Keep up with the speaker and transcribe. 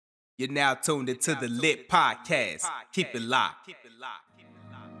You're now tuned into the Lit Podcast. Keep it locked.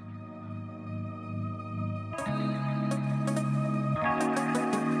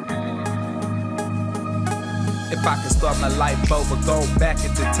 If I could start my life over, go back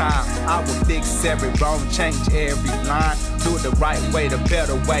into time, I would fix every wrong, change every line, do it the right way, the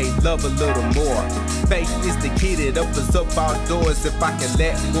better way, love a little more. Faith is the key that opens up all doors. If I can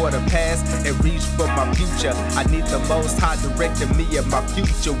let go of the past and reach for my future, I need the Most High directing me in my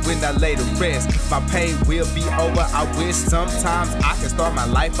future. When I lay to rest, my pain will be over. I wish sometimes I can start my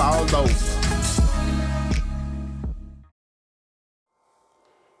life all over.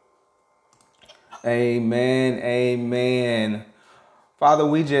 Amen. Amen. Father,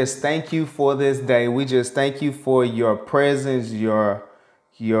 we just thank you for this day. We just thank you for your presence, your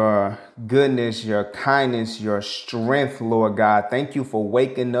goodness, your kindness, your strength, Lord God. Thank you for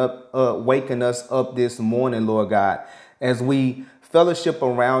waking us up this morning, Lord God. As we fellowship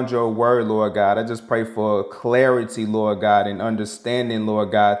around your word, Lord God, I just pray for clarity, Lord God, and understanding,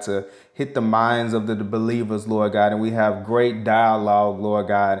 Lord God, to hit the minds of the believers, Lord God, and we have great dialogue, Lord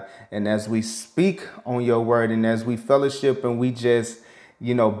God. And as we speak on your word and as we fellowship and we just,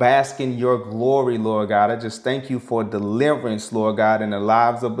 bask in your glory, Lord God, I just thank you for deliverance, Lord God, in the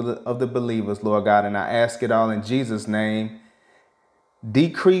lives of the believers, Lord God. And I ask it all in Jesus' name.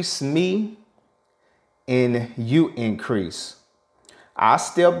 Decrease me and you increase. I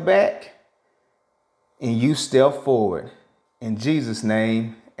step back and you step forward. In Jesus'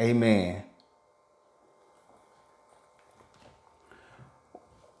 name, amen.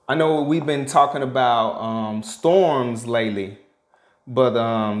 I know we've been talking about storms lately, but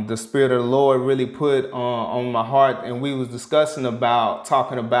the Spirit of the Lord really put on my heart, and we was talking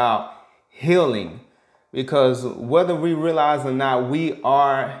about healing, because whether we realize or not, we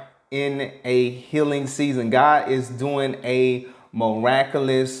are in a healing season. God is doing a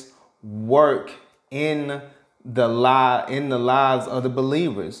miraculous work in the lives of the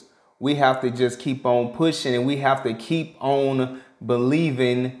believers. We have to just keep on pushing, and we have to keep on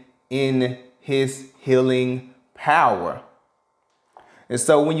believing in his healing power. And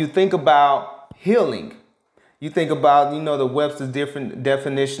so when you think about healing, you think about, the Webster's different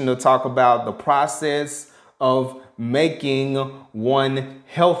definition to talk about the process of making one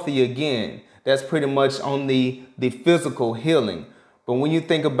healthy again. That's pretty much on the physical healing. But when you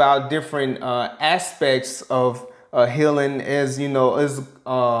think about different aspects of healing, as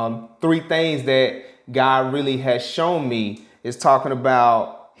three things that God really has shown me, is talking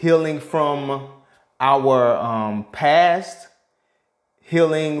about healing from our past,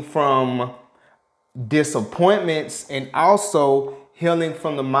 healing from disappointments, and also healing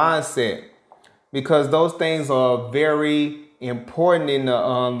from the mindset, because those things are very important in the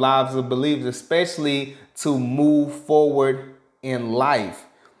lives of believers, especially to move forward in life.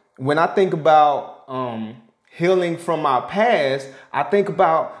 When I think about healing from my past, I think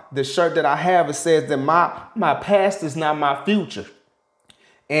about the shirt that I have. It says that my past is not my future.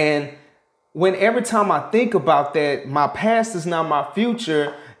 And every time I think about that, my past is not my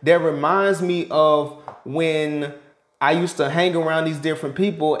future, that reminds me of when I used to hang around these different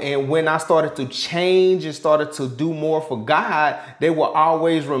people, and when I started to change and started to do more for God, they will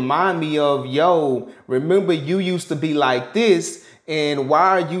always remind me of, remember you used to be like this, and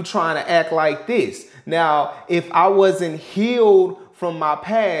why are you trying to act like this? Now, if I wasn't healed from my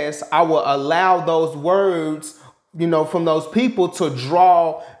past, I will allow those words, from those people to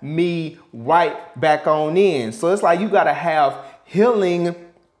draw me right back on in. So it's like you got to have healing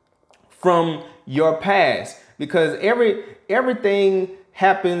from your past, because everything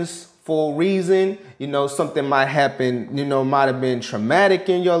happens for a reason. Something might happen, might have been traumatic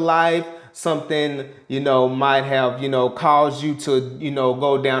in your life. Something, might have, caused you to,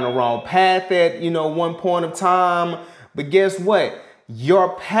 go down the wrong path at, one point of time. But guess what?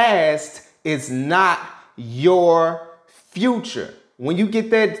 Your past is not your future. When you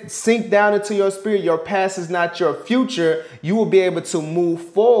get that sink down into your spirit, your past is not your future, you will be able to move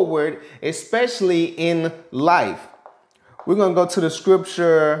forward, especially in life. We're going to go to the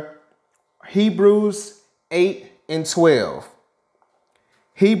scripture, Hebrews 8:12.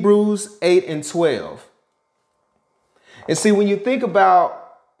 Hebrews 8:12. And see, when you think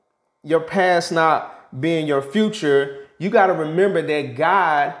about your past not being your future, you got to remember that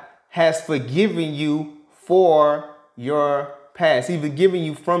God has forgiven you for your past. He's forgiven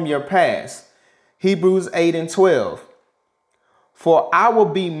you from your past. Hebrews 8:12. For I will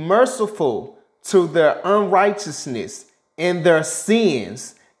be merciful to their unrighteousness and their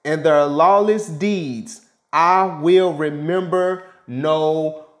sins and their lawless deeds. I will remember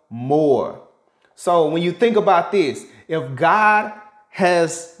no more. So when you think about this, if God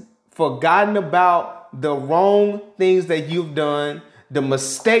has forgotten about the wrong things that you've done, the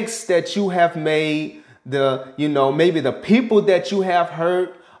mistakes that you have made, maybe the people that you have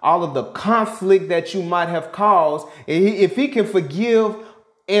hurt, all of the conflict that you might have caused. And if he can forgive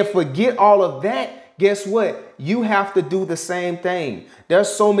and forget all of that, guess what? You have to do the same thing. There's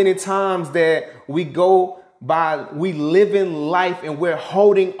so many times that we live in life and we're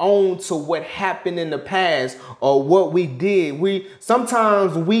holding on to what happened in the past or what we did.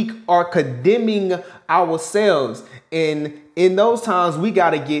 Sometimes we are condemning ourselves, and in those times we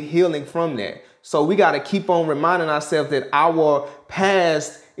got to get healing from that. So we got to keep on reminding ourselves that our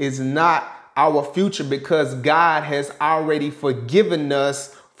past is not our future, because God has already forgiven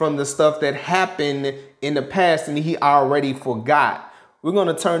us from the stuff that happened in the past, and he already forgot. We're going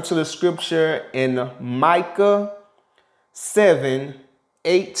to turn to the scripture in Micah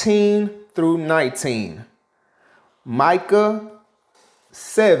 7:18-19. Micah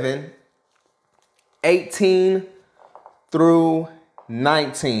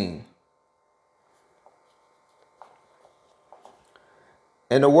 7:18-19.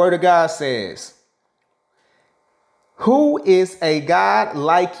 And the word of God says, "Who is a God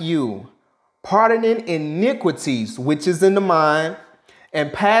like you, pardoning iniquities which is in the mind,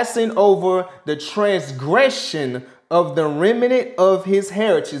 and passing over the transgression of the remnant of his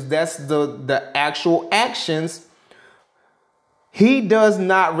heritage." That's the actual actions. "He does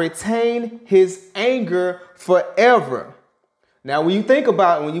not retain his anger forever." Now, when you think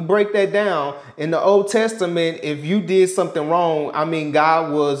about it, when you break that down in the Old Testament, if you did something wrong,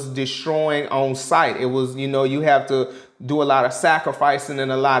 God was destroying on sight. It was, you have to do a lot of sacrificing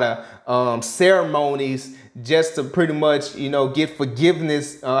and a lot of ceremonies just to pretty much, get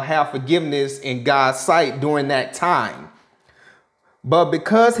forgiveness, have forgiveness in God's sight during that time. But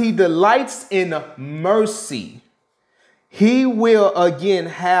because he delights in mercy, he will again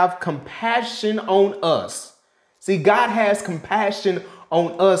have compassion on us. See, God has compassion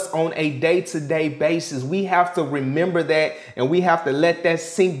on us on a day-to-day basis. We have to remember that, and we have to let that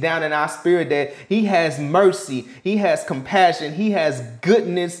sink down in our spirit that he has mercy, he has compassion, he has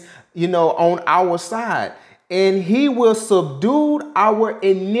goodness, on our side. And he will subdue our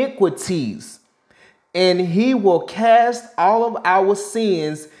iniquities, and he will cast all of our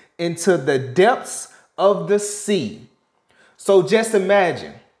sins into the depths of the sea. So just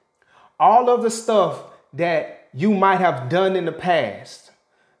imagine all of the stuff that you might have done in the past,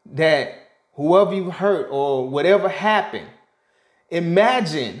 that whoever you hurt or whatever happened.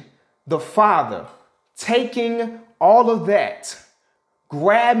 Imagine the Father taking all of that,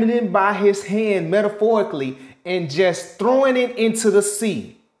 grabbing it by his hand metaphorically, and just throwing it into the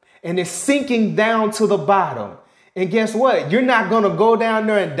sea, and it's sinking down to the bottom. And guess what? You're not going to go down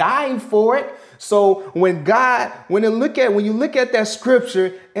there and die for it. So when you look at that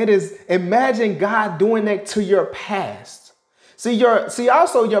scripture, it is, imagine God doing that to your past.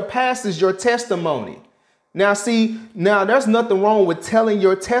 Also your past is your testimony. Now there's nothing wrong with telling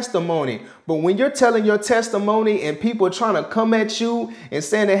your testimony, but when you're telling your testimony and people are trying to come at you and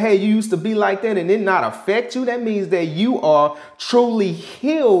saying that, hey, you used to be like that, and it not affect you, that means that you are truly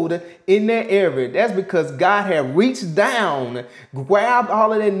healed in that area. That's because God had reached down, grabbed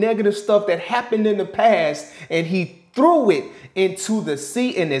all of that negative stuff that happened in the past, and he threw it into the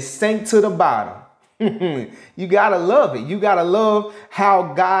sea, and it sank to the bottom. You gotta love it. You gotta love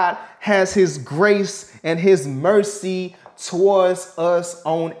how God has his grace and his mercy towards us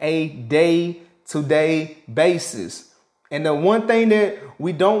on a day-to-day basis. And the one thing that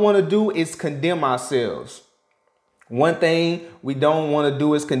we don't want to do is condemn ourselves. One thing we don't want to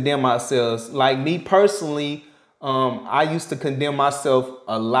do is condemn ourselves. Like me personally, I used to condemn myself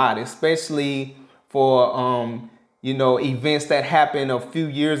a lot, especially for events that happened a few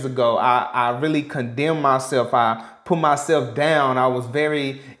years ago. I really condemned myself. I put myself down. I was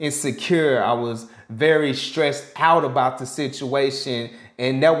very insecure. I was very stressed out about the situation.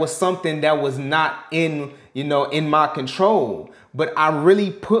 And that was something that was not in my control. But I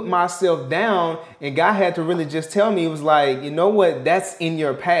really put myself down, and God had to really just tell me, it was like, you know what, that's in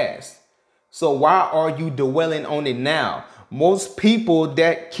your past. So why are you dwelling on it now? Most people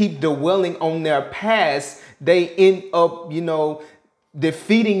that keep dwelling on their past, they end up,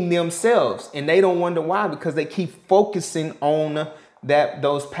 defeating themselves, and they don't wonder why, because they keep focusing on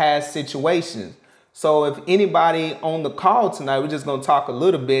those past situations. So if anybody on the call tonight, we're just going to talk a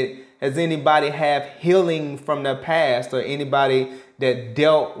little bit. Has anybody have healing from their past, or anybody that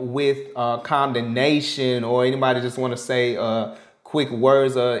dealt with condemnation, or anybody just want to say quick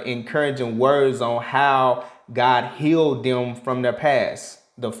words or encouraging words on how God healed them from their past?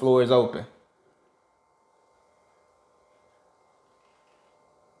 The floor is open.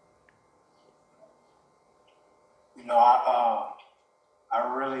 I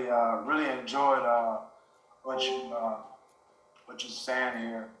really enjoyed what you what you're saying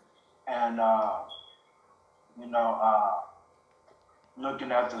here, and you know,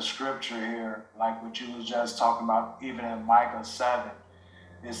 looking at the scripture here, like what you was just talking about, even in Micah 7,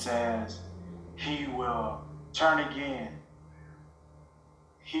 it says, "He will turn again.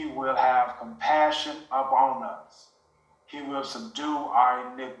 He will have compassion upon us. He will subdue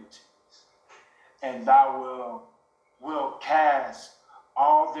our iniquities, and thou will cast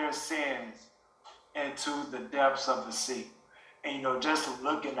all their sins into the depths of the sea." And just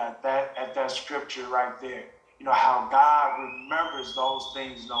looking at that scripture right there, how God remembers those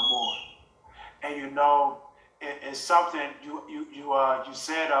things no more. And it's something you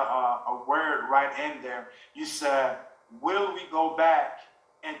said a word right in there. You said, "Will we go back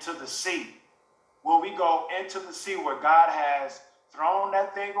into the sea? Will we go into the sea where God has thrown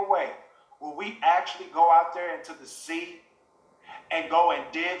that thing away? Will we actually go out there into the sea and go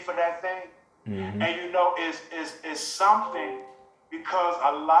and dig for that thing?" Mm-hmm. And it's something, because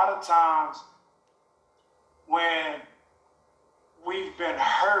a lot of times when we've been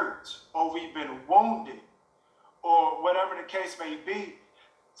hurt or we've been wounded or whatever the case may be,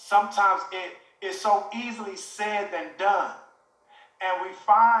 sometimes it is so easily said than done. And we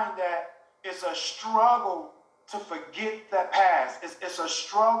find that it's a struggle to forget that past. It's a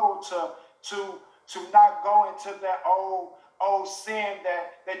struggle to not go into that old sin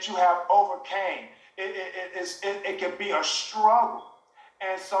that you have overcame. It can be a struggle.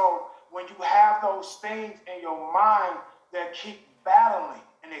 And so when you have those things in your mind that keep battling,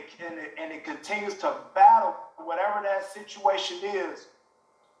 and it continues to battle whatever that situation is,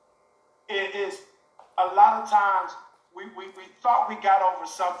 it is a lot of times we thought we got over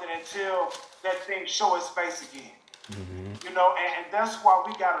something until that thing show its face again. Mm-hmm. And that's why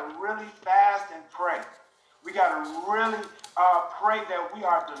we got to really fast and pray. We got to really pray that we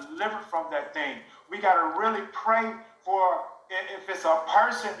are delivered from that thing. We got to really pray for, if it's a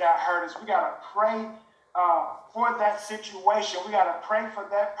person that hurt us, we got to pray for that situation. We got to pray for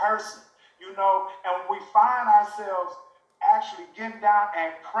that person, and when we find ourselves actually getting down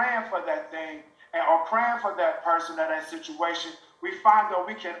and praying for that thing, or praying for that person or that situation, we find that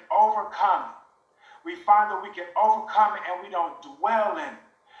we can overcome it. We find that we can overcome it and we don't dwell in it.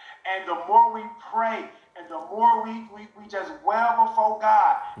 And the more we pray and the more we just wail before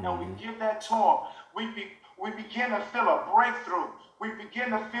God, mm-hmm. and we give that to Him, we begin to feel a breakthrough. We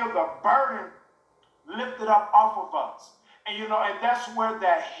begin to feel the burden lifted up off of us. And and that's where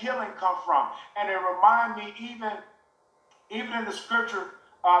that healing comes from. And it reminds me, even in the scripture,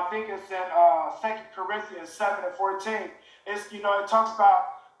 I think it's in 2 Corinthians 7:14. It talks about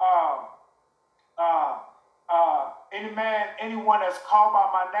anyone that's called by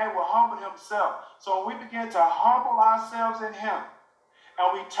my name will humble himself. So we begin to humble ourselves in Him,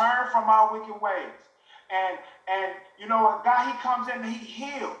 and we turn from our wicked ways. And God, He comes in and He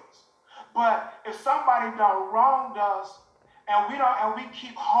heals. But if somebody done wronged us, and we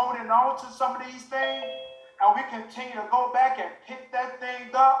keep holding on to some of these things, and we continue to go back and pick that thing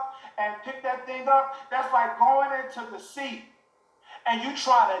up, that's like going into the sea and you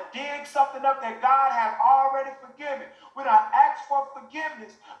try to dig something up that God has already forgiven. We don't ask for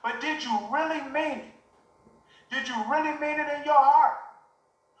forgiveness, but did you really mean it? Did you really mean it in your heart?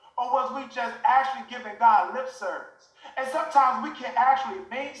 Or was we just actually giving God lip service? And sometimes we can actually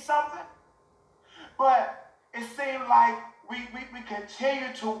mean something, but it seems like we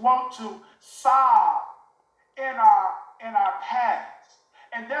continue to want to sob in our past.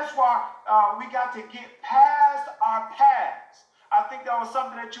 And that's why we got to get past our past. I think that was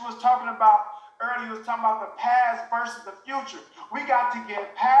something that you was talking about earlier. You was talking about the past versus the future. We got to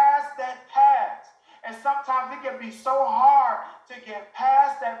get past that past. And sometimes it can be so hard to get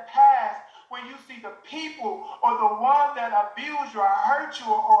past that past when you see the people or the one that abused you or hurt you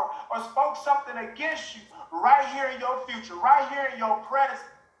or spoke something against you right here in your future, right here in your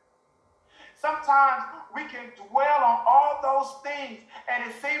present. Sometimes we can dwell on all those things, and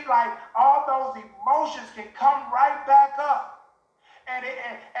it seems like all those emotions can come right back up. And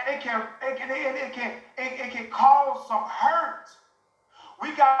it can cause some hurt.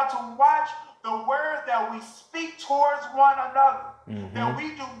 We got to watch the word that we speak towards one another, mm-hmm. that we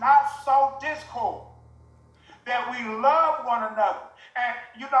do not sow discord, that we love one another. And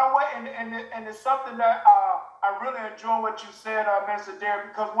you know what? And it's something that I really enjoy what you said, Mr. Derek,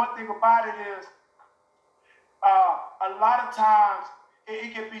 because one thing about it is a lot of times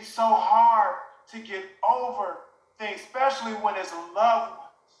it can be so hard to get over things, especially when it's loved ones,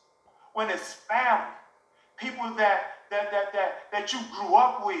 when it's family, people that you grew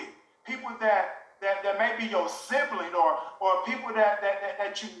up with, people that that may be your sibling or people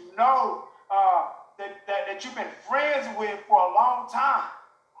that you know that you've been friends with for a long time.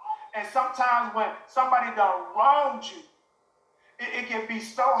 And sometimes when somebody done wronged you, it can be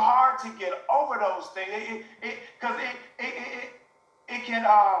so hard to get over those things. Because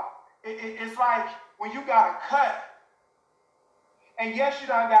it's like when you got a cut, and yes, you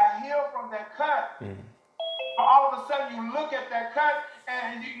done got healed from that cut, but all of a sudden you look at that cut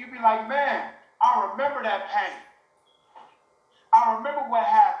and you be like, man, I remember that pain. I remember what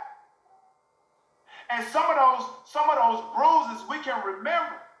happened. And some of those bruises we can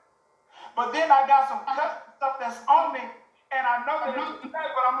remember. But then I got some cut stuff that's on me, and I know that it's cut,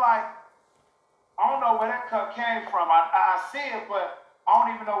 but I'm like, I don't know where that cut came from. I see it, but I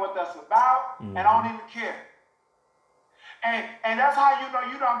don't even know what that's about, and I don't even care. And that's how you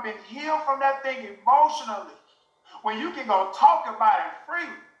know you done been healed from that thing emotionally. When you can go talk about it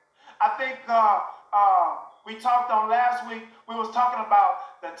freely. I think we talked on last week, we was talking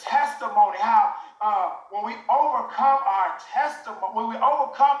about the testimony, how when we overcome our testimony, when we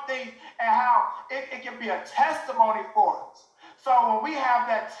overcome things, and how it can be a testimony for us. So when we have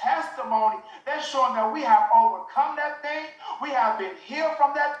that testimony, that's showing that we have overcome that thing, we have been healed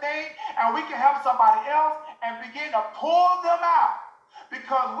from that thing, and we can help somebody else and begin to pull them out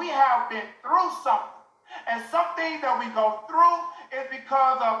because we have been through something. And some things that we go through is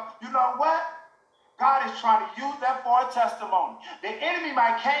because of, you know what? God is trying to use that for a testimony. The enemy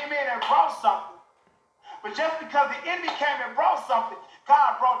might came in and brought something, but just because the enemy came and brought something,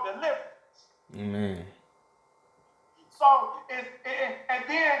 God brought deliverance. Amen. So, and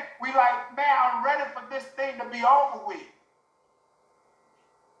then we like, man, I'm ready for this thing to be over with.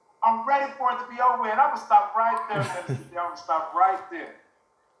 I'm ready for it to be over with. And I'm going to stop right there. I'm going to stop right there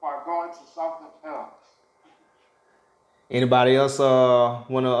before I go into something else. Anybody else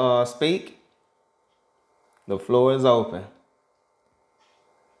want to speak? The floor is open.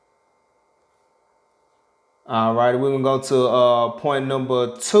 All right, we're going to go to point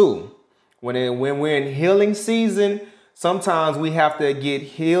number 2. When we're in healing season, sometimes we have to get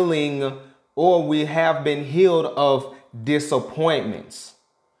healing, or we have been healed of disappointments.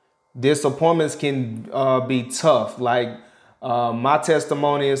 Disappointments can be tough. Like my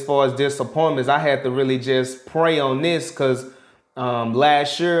testimony as far as disappointments, I had to really just pray on this because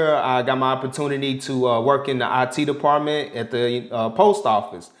last year I got my opportunity to work in the IT department at the post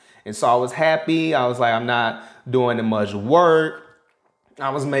office. And so I was happy. I was like, I'm not doing much work. I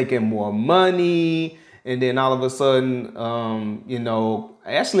was making more money. And then all of a sudden,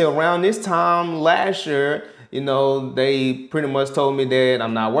 actually around this time last year, they pretty much told me that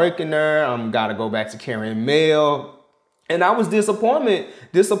I'm not working there. I'm got to go back to carrying mail. And I was disappointed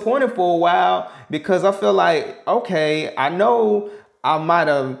for a while because I feel like, okay, I know I might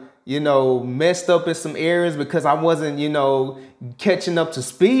have, messed up in some areas because I wasn't, catching up to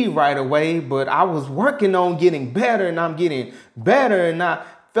speed right away. But I was working on getting better, and I'm getting better. And I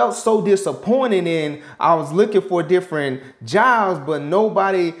felt so disappointed, and I was looking for different jobs, but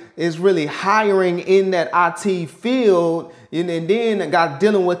nobody is really hiring in that IT field. And then I got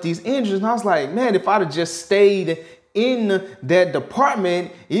dealing with these injuries, and I was like, man, if I'd have just stayed in that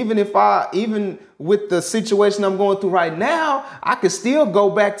department, even with the situation I'm going through right now, I could still go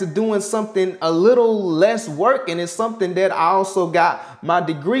back to doing something a little less work. And it's something that I also got my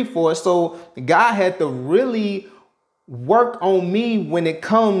degree for. So God had to really work on me when it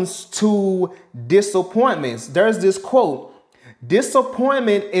comes to disappointments. There's this quote: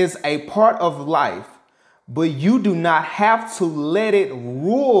 disappointment is a part of life, but you do not have to let it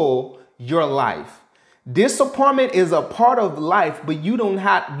rule your life. Disappointment is a part of life, but you do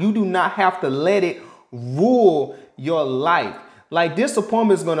not have to let it rule your life. Like,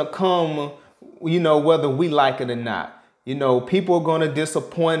 disappointment is going to come, whether we like it or not. People are going to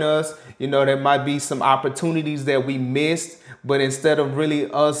disappoint us. There might be some opportunities that we missed, but instead of really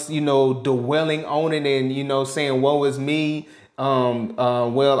us, dwelling on it and, saying, woe is me.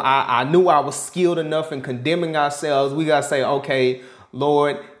 I knew I was skilled enough and condemning ourselves. We got to say, okay,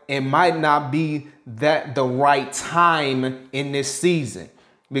 Lord, it might not be the right time in this season,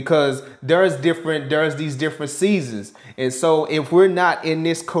 because there's these different seasons. And so if we're not in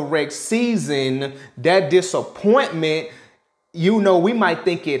this correct season, that disappointment, we might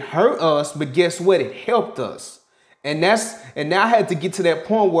think it hurt us, but guess what? It helped us. And now I had to get to that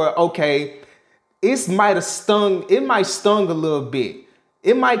point where, okay, it might stung a little bit.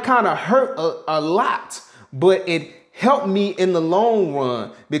 It might kind of hurt a lot, but it help me in the long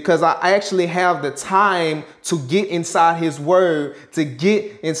run because I actually have the time to get inside his word, to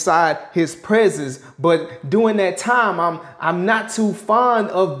get inside his presence. But during that time, I'm not too fond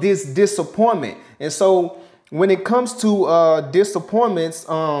of this disappointment. And so when it comes to disappointments,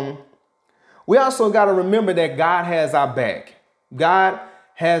 we also got to remember that God has our back. God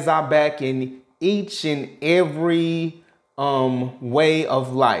has our back in each and every way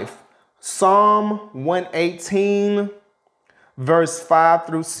of life. Psalm 118, verse 5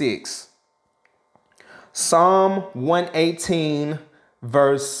 through 6. Psalm 118,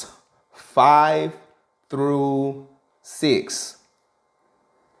 verse 5 through 6.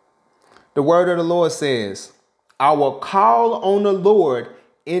 The word of the Lord says, I will call on the Lord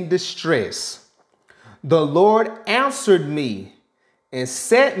in distress. The Lord answered me and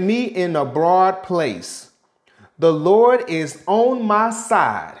set me in a broad place. The Lord is on my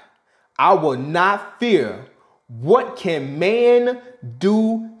side. I will not fear. What can man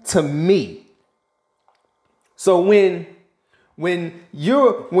do to me? So when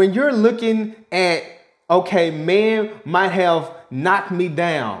you're looking at, okay, man might have knocked me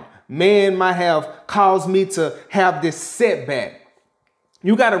down. Man might have caused me to have this setback.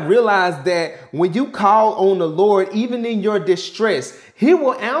 You got to realize that when you call on the Lord, even in your distress, he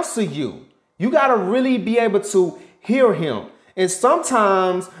will answer you. You got to really be able to hear him. And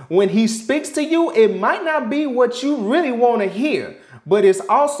sometimes when he speaks to you, it might not be what you really want to hear, but it's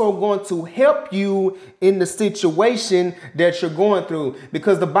also going to help you in the situation that you're going through,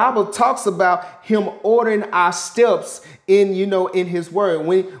 because the Bible talks about him ordering our steps in his word.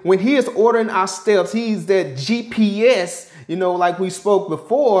 When he is ordering our steps, he's that GPS, like we spoke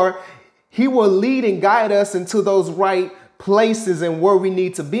before. He will lead and guide us into those right places and where we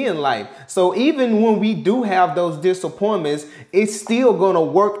need to be in life. So even when we do have those disappointments, it's still going to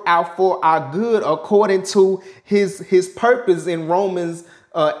work out for our good according to his purpose in Romans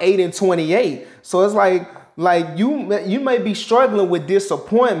 8:28. So it's like you may be struggling with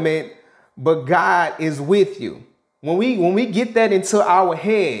disappointment, but God is with you. When we get that into our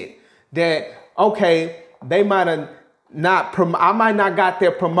head that, okay, they might have I might not got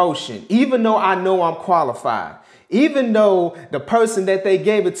their promotion, even though I know I'm qualified. Even though the person that they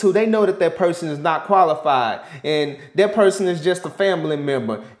gave it to, they know that person is not qualified and that person is just a family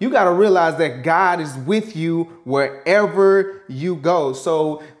member. You got to realize that God is with you wherever you go.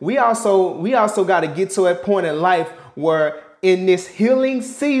 So we also got to get to a point in life where in this healing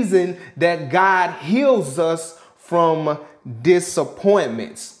season that God heals us from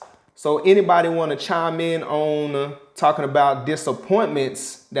disappointments. So anybody want to chime in on talking about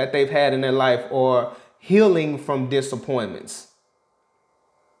disappointments that they've had in their life or healing from disappointments?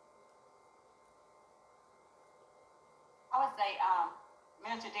 I would say,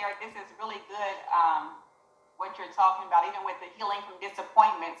 Minister Derek, this is really good, what you're talking about, even with the healing from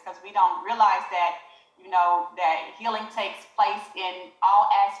disappointments, because we don't realize that, that healing takes place in all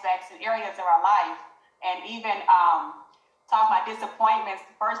aspects and areas of our life. And even talking about disappointments,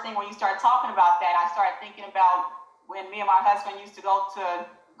 the first thing when you start talking about that, I started thinking about when me and my husband used to go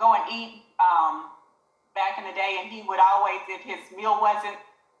and eat back in the day, and he would always, if his meal wasn't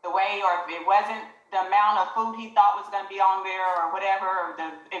the way, or if it wasn't the amount of food he thought was going to be on there or whatever, or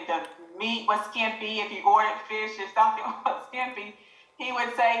if the meat was skimpy, if he ordered fish or something was skimpy, he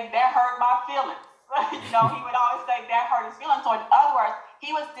would say, that hurt my feelings. He would always say that hurt his feelings. So in other words,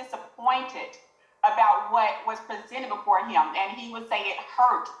 he was disappointed about what was presented before him, and he would say it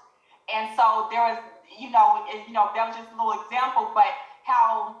hurt. And so there was, that was just a little example, but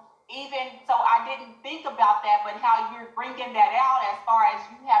how even so, I didn't think about that, but how you're bringing that out as far as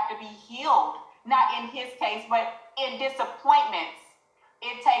you have to be healed, not in his case, but in disappointments.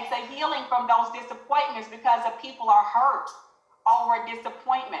 It takes a healing from those disappointments because the people are hurt over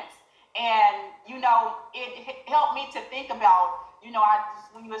disappointments. And, it helped me to think about,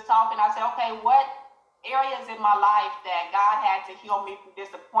 when you was talking, I said, okay, what areas in my life that God had to heal me from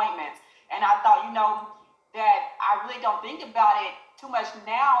disappointments? And I thought, that I really don't think about it too much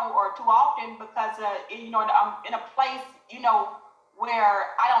now or too often because, I'm in a place, where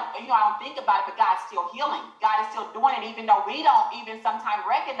I don't think about it, but God's still healing. God is still doing it, even though we don't even sometimes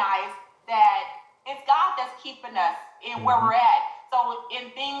recognize that it's God that's keeping us in where we're at. So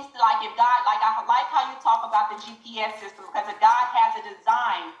in things like if God, I like how you talk about the GPS system, because God has a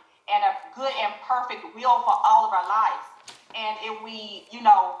design and a good and perfect will for all of our lives. And if we,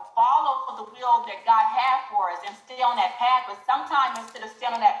 follow the will that God has for us and stay on that path, but sometimes instead of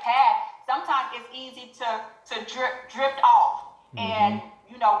staying on that path, sometimes it's easy to drift off. Mm-hmm. And,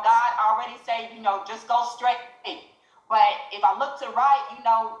 God already say, just go straight. But if I look to the right, you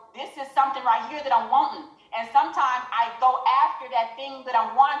know, this is something right here that I'm wanting. And sometimes I go after that thing that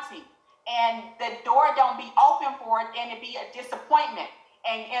I'm wanting, and the door don't be open for it, and it be a disappointment.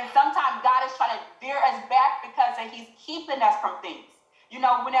 And sometimes God is trying to veer us back because he's keeping us from things. You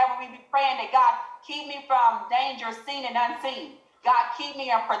know, whenever we be praying that God keep me from danger seen and unseen. God keep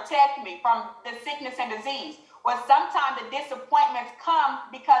me and protect me from the sickness and disease. Well, sometimes the disappointments come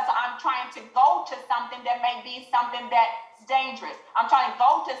because I'm trying to go to something that may be something that's dangerous. I'm trying to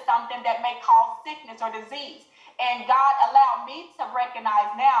go to something that may cause sickness or disease. And God allowed me to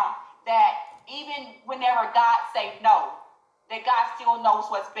recognize now that even whenever God say no, that God still knows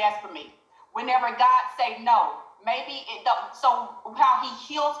what's best for me. Whenever God say no, maybe it don't. So how he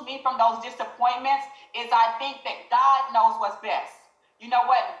heals me from those disappointments is I think that God knows what's best. You know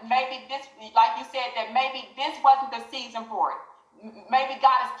what, maybe this, like you said, that maybe this wasn't the season for it. Maybe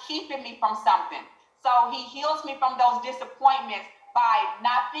God is keeping me from something. So he heals me from those disappointments by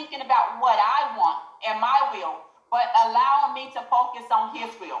not thinking about what I want and my will, but allowing me to focus on his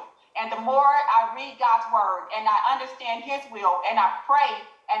will. And the more I read God's word and I understand his will and I pray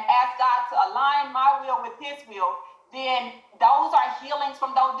and ask God to align my will with his will, then those are healings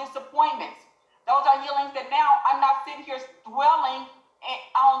from those disappointments. Those are healings that now I'm not sitting here dwelling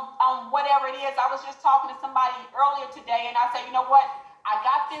on whatever it is. I was just talking to somebody earlier today, and I said, you know what? I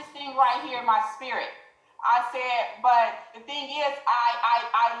got this thing right here in my spirit. I said, but the thing is,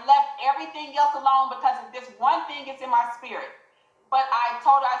 I left everything else alone because of this one thing is in my spirit. But I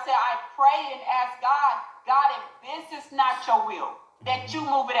told her, I said, I prayed and asked God, if this is not your will, that you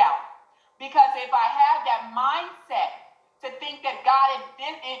move it out. Because if I have that mindset to think that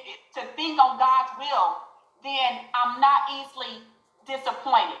to think on God's will, then I'm not easily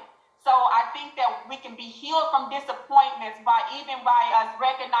disappointed. So I think that we can be healed from disappointments by us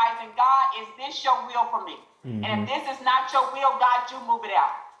recognizing, God, is this your will for me? Mm-hmm. And if this is not your will, God, you move it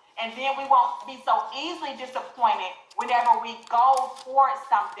out. And then we won't be so easily disappointed whenever we go towards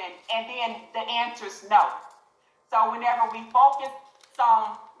something and then the answer's no. So whenever we focus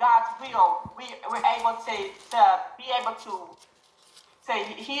on God's will, we're able to be able to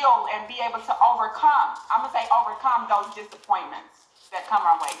heal and be able to overcome. I'm going to say overcome those disappointments that come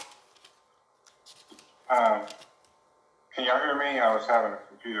our way. Can y'all hear me? I was having a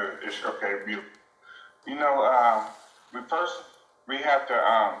computer issue. Okay, beautiful. You know, we have to,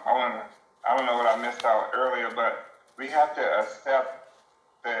 I don't know what I missed out earlier, but we have to accept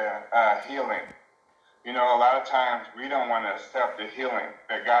the healing. You know, a lot of times we don't want to accept the healing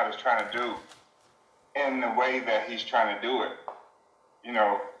that God is trying to do in the way that he's trying to do it. You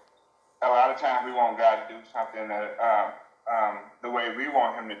know, a lot of times we want God to do something that the way we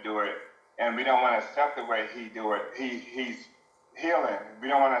want him to do it, and we don't want to accept the way he do it. He's healing. We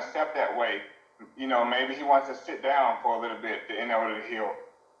don't want to accept that way. You know, maybe he wants to sit down for a little bit in order to heal.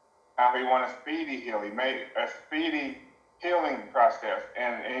 He wants a speedy healing. He made a speedy healing process,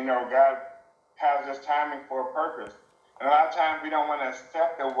 and you know, God has this timing for a purpose. And a lot of times we don't want to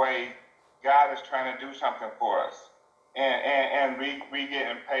accept the way God is trying to do something for us. And we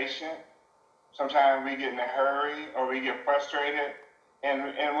get impatient. Sometimes we get in a hurry or we get frustrated. And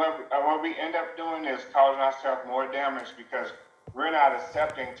what we end up doing is causing ourselves more damage because we're not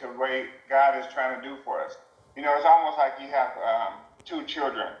accepting to the way God is trying to do for us. You know, it's almost like you have two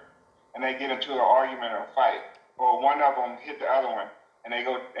children and they get into an argument or a fight, or one of them hit the other one, and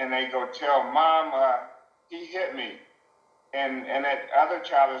they go tell Mom, he hit me. And that other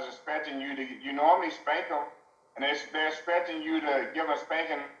child is expecting you normally spank them, and they're expecting you to give a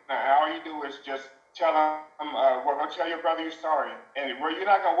spanking, and all you do is just tell them, well, go tell your brother you're sorry. And were you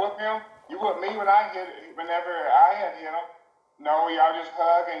not going to whoop him? You whooped me whenever I had hit him. No, y'all just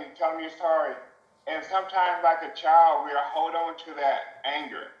hug and tell them you're sorry. And sometimes, like a child, we hold on to that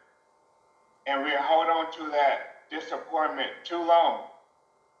anger. And we hold on to that disappointment too long.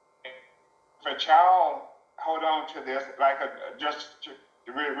 If a child hold on to this,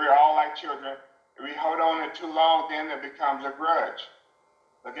 we're all like children. If we hold on to it too long, then it becomes a grudge.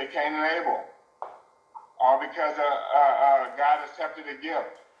 Look at Cain and Abel. All because God accepted a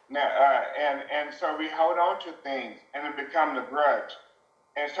gift. Now, and so we hold on to things, and it becomes a grudge.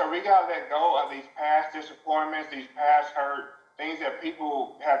 And so we got to let go of these past disappointments, these past hurt, things that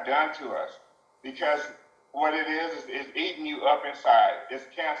people have done to us. Because what it is eating you up inside. It's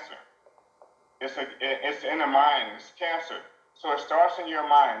cancer. It's in the mind. It's cancer. So it starts in your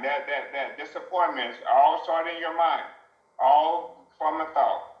mind. That disappointment is all started in your mind. All from a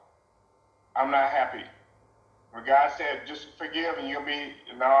thought. I'm not happy. When God said, just forgive, and you'll be,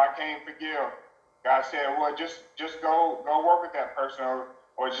 no, I can't forgive. God said, well, just go work with that person,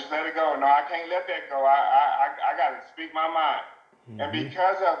 or just let it go. No, I can't let that go. I got to speak my mind. And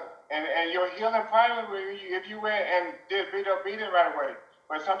because of, and your healing probably, if you went and did be obedient right away,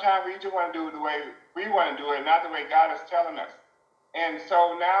 but sometimes we just want to do it the way we want to do it, not the way God is telling us. And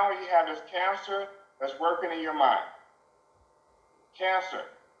so now you have this cancer that's working in your mind. Cancer.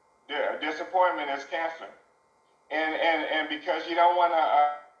 Disappointment is cancer. And because you don't want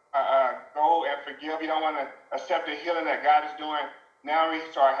to go and forgive, you don't want to accept the healing that God is doing, now we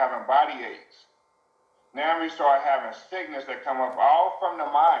start having body aches. Now we start having sickness that come up all from the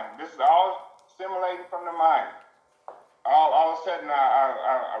mind. This is all stimulating from the mind. All of a sudden,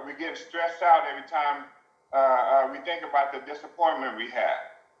 we get stressed out every time we think about the disappointment we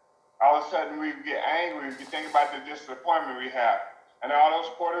have. All of a sudden, we get angry if we think about the disappointment we have. And all those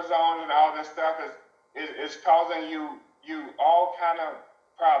cortisone and all this stuff is causing you all kind of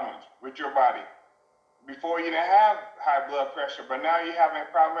problems with your body. Before you didn't have high blood pressure, but now you're having a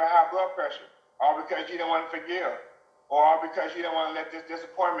problem with high blood pressure. All because you don't want to forgive. Or all because you don't want to let this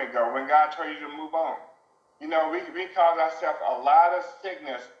disappointment go when God told you to move on. You know, we cause ourselves a lot of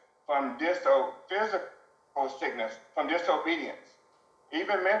sickness from physical sickness, from disobedience.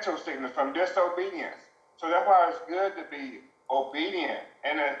 Even mental sickness from disobedience. So that's why it's good to be obedient.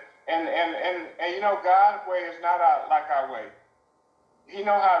 And you know, God's way is not like our way. He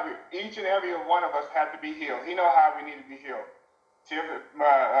know how each and every one of us have to be healed. He know how we need to be healed.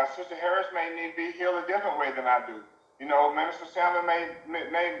 Sister Harris may need to be healed a different way than I do. You know, Minister Sandler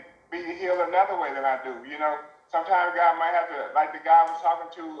may be healed another way than I do. You know, sometimes God might have to, like the guy I was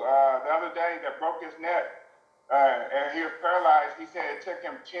talking to the other day that broke his neck and he was paralyzed. He said it took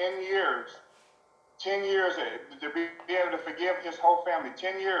him 10 years to be able to forgive his whole family.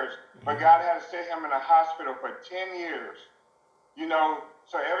 10 years. But God had to sit him in a hospital for 10 years. You know,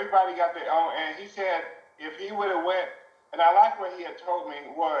 so everybody got their own. And he said if he would have went, and I like what he had told me,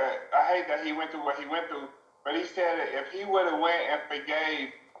 well, I hate that he went through what he went through, but he said that if he would have went and forgave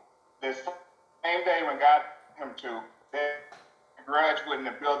the same day when God him to, that grudge wouldn't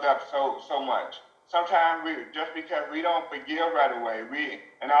have built up so much. Sometimes just because we don't forgive right away,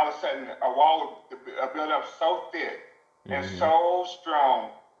 and all of a sudden a wall will build up so thick and so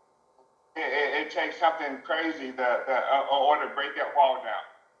strong, it takes something crazy in order to break that wall down.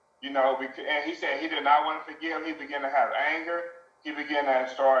 You know, and he said he did not want to forgive. He began to have anger. He began to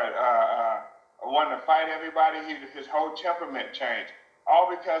start wanting to fight everybody. His whole temperament changed. All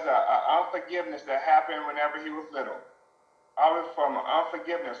because of unforgiveness that happened whenever he was little. All from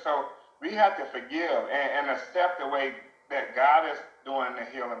unforgiveness. So we have to forgive and accept the way that God is doing the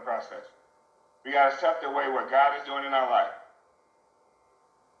healing process. We got to accept the way what God is doing in our life.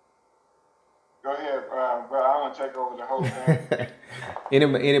 Go ahead, bro. I want to take over the whole thing.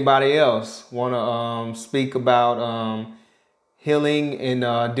 Anybody else want to speak about healing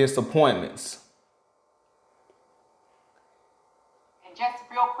and disappointments? And just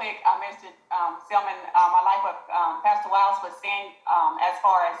real quick, Mr. Selman, I like what Pastor Wiles was saying as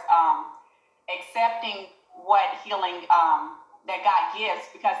far as accepting what healing that God gives,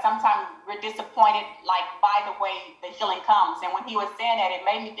 because sometimes we're disappointed, like by the way the healing comes. And when he was saying that, it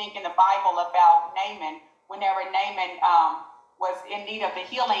made me think in the Bible about Naaman. Whenever Naaman was in need of the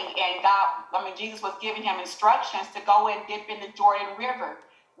healing, and Jesus was giving him instructions to go and dip in the Jordan River.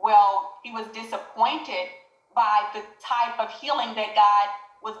 Well, he was disappointed by the type of healing that God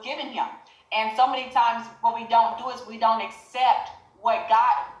was giving him. And so many times what we don't do is we don't accept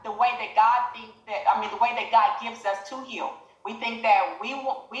the way that God gives us to heal. We think that we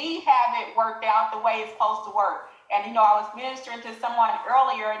have it worked out the way it's supposed to work. And, you know, I was ministering to someone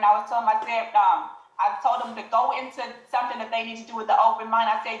earlier, and I was telling myself, I told them to go into something that they need to do with the open mind.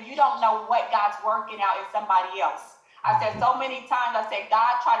 I said, you don't know what God's working out in somebody else. I said, so many times, I said,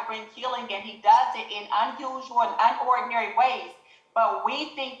 God tried to bring healing, and he does it in unusual and unordinary ways. But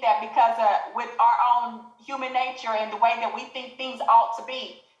we think that because with our own human nature and the way that we think things ought to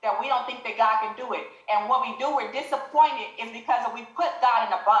be, that we don't think that God can do it. And what we do, we're disappointed, is because we put God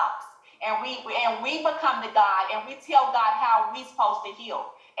in a box. And we become the God, and we tell God how we're supposed to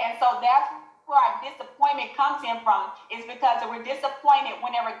heal. And so that's where our disappointment comes in from, is because we're disappointed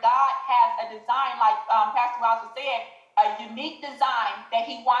whenever God has a design, like Pastor Wells said, a unique design that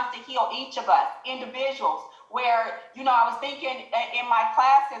he wants to heal each of us, individuals. Where, you know, I was thinking in my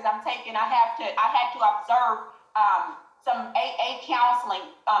classes I'm taking, I had to observe some AA counseling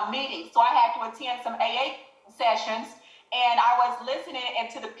meetings. So I had to attend some AA sessions, and I was listening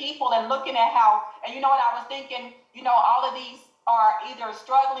to the people and looking at how, and you know what I was thinking, you know, all of these are either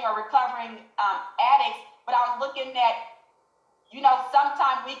struggling or recovering addicts, but I was looking at, you know,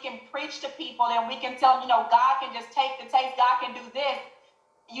 sometimes we can preach to people and we can tell them, you know, God can just take the taste, God can do this.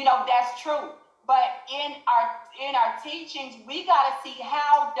 that's true. But in our teachings, we got to see,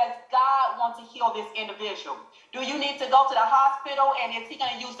 how does God want to heal this individual? Do you need to go to the hospital, and is he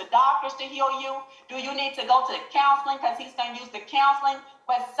going to use the doctors to heal you? Do you need to go to the counseling because he's going to use the counseling?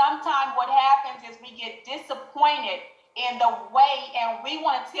 But sometimes what happens is we get disappointed in the way, and we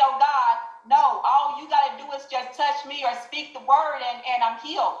want to tell God, no, all you got to do is just touch me or speak the word, and I'm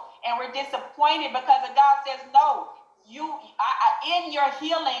healed. And we're disappointed because God says, no, in your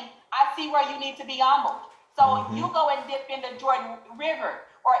healing, I see where you need to be humbled. So if you go and dip in the Jordan River,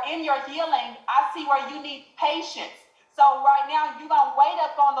 or in your healing, I see where you need patience. So right now, you're going to wait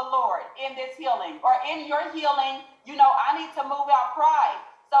up on the Lord in this healing, or in your healing, I need to move out pride.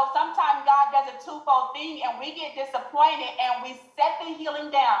 So sometimes God does a twofold thing, and we get disappointed, and we set the healing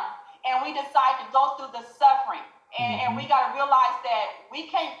down, and we decide to go through the suffering. And we got to realize that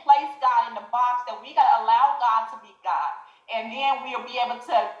we can't place God in the box, that we got to allow God to be God. And then we'll be able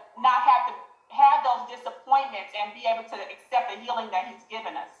to not have to have those disappointments and be able to accept the healing that he's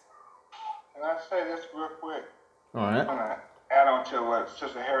given us. Can I say this real quick? All right. I want to add on to what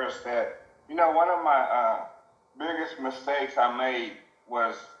Sister Harris said. One of my biggest mistakes I made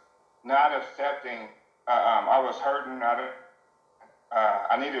was not accepting. I was hurting.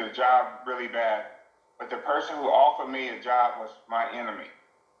 I needed a job really bad. But the person who offered me a job was my enemy.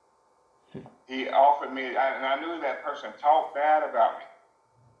 He offered me, and I knew that person talked bad about me.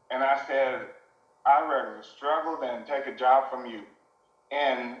 And I said, I'd rather struggle than take a job from you.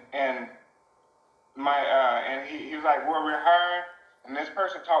 And he was like, well, we're hiring, and this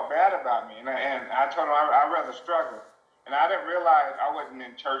person talked bad about me. And I told him I'd rather struggle. And I didn't realize, I wasn't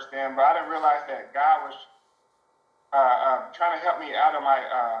in church then, but I didn't realize that God was trying to help me out of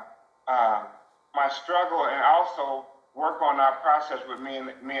my struggle, and also work on our process with me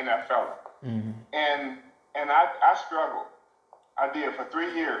and that fella. And I struggled. I did for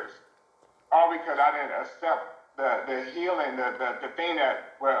 3 years, all because I didn't accept the healing, the thing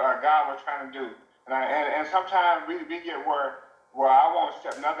that God was trying to do. And sometimes we get where I won't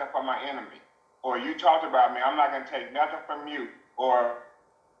accept nothing from my enemy, or you talked about me, I'm not going to take nothing from you, or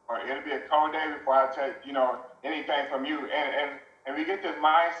it'll be a cold day before I take anything from you. And we get this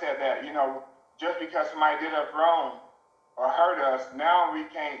mindset that just because somebody did us wrong or hurt us, now we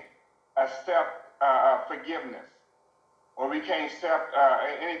can't accept forgiveness, or we can't accept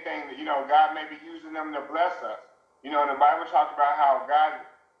anything that, God may be using them to bless us. The Bible talks about how God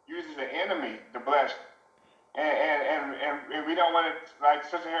uses the enemy to bless you. And we don't want to, like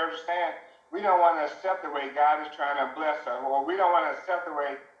Sister Harris was saying, we don't want to accept the way God is trying to bless us, or we don't want to accept the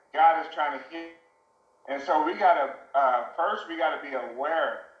way God is trying to heal. And so we got to, first we got to be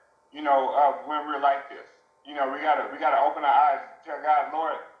aware, of when we're like this. We got to open our eyes, tell God,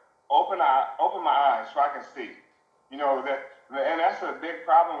 Lord, open my eyes so I can see. And that's a big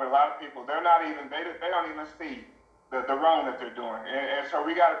problem with a lot of people. They're not even, they don't even see the wrong that they're doing. And so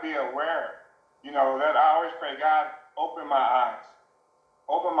we got to be aware, that I always pray, God, open my eyes.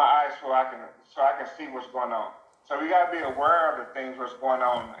 Open my eyes so I can see what's going on. So we got to be aware of the things what's going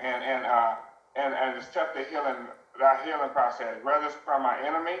on, and accept the healing process, whether it's from our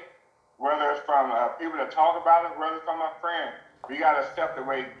enemy, whether it's from people that talk about it, whether it's from our friend. We got to accept the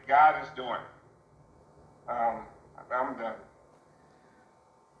way God is doing. I'm done.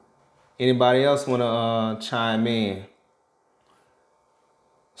 Anybody else want to chime in?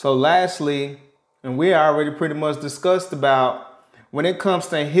 So lastly, and we already pretty much discussed about, when it comes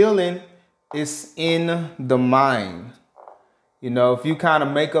to healing, it's in the mind. If you kind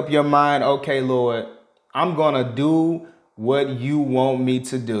of make up your mind, okay, Lord, I'm going to do what you want me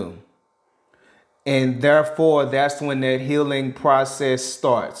to do. And therefore, that's when that healing process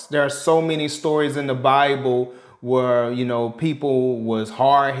starts. There are so many stories in the Bible where, people was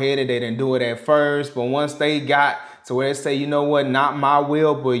hard-headed. They didn't do it at first. But once they got to where they say, you know what, not my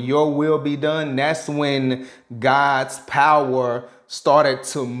will, but your will be done, that's when God's power started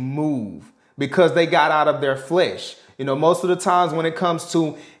to move, because they got out of their flesh. Most of the times when it comes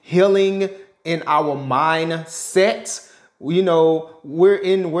to healing in our mindset, we're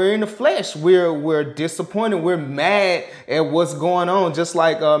in the flesh. We're disappointed. We're mad at what's going on. Just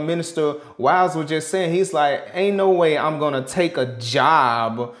like Minister Wiles was just saying, he's like, ain't no way I'm going to take a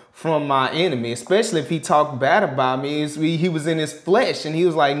job from my enemy, especially if he talked bad about me. He was in his flesh, and he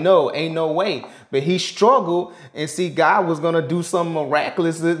was like, no, ain't no way. But he struggled, and see, God was going to do something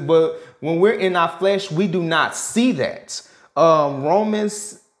miraculous. But when we're in our flesh, we do not see that.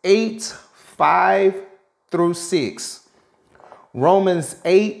 Romans 8, 5 through 6. Romans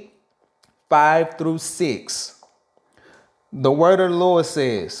 8, 5 through 6. The word of the Lord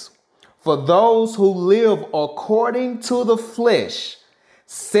says, for those who live according to the flesh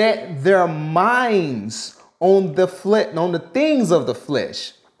set their minds on the flesh, on the things of the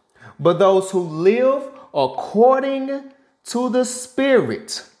flesh. But those who live according to the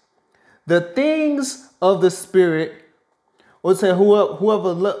Spirit, the things of the Spirit, or say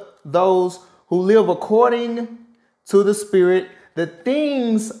those who live according to the Spirit, the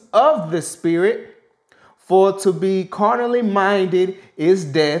things of the Spirit. For to be carnally minded is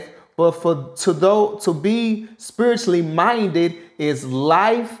death, but to be spiritually minded is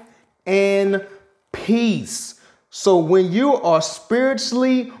life and peace. So when you are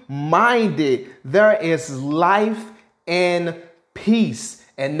spiritually minded, there is life and peace.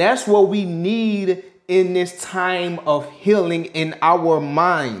 And that's what we need in this time of healing in our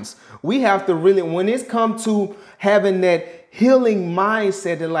minds. We have to really, when it's come to having that healing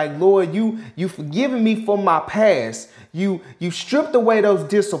mindset, and like, Lord, you forgiven me for my past. You stripped away those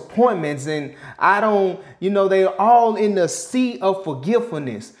disappointments, and I don't, they're all in the sea of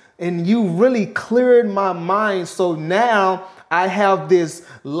forgiveness. And you really cleared my mind. So now I have this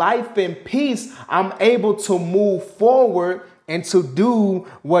life and peace. I'm able to move forward and to do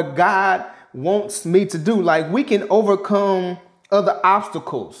what God wants me to do. Like, we can overcome other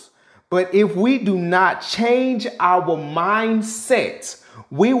obstacles, but if we do not change our mindset,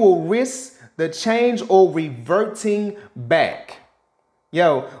 we will risk the change or reverting back.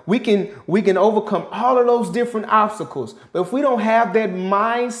 We can overcome all of those different obstacles, but if we don't have that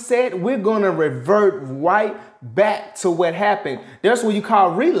mindset, we're going to revert right back to what happened. That's what you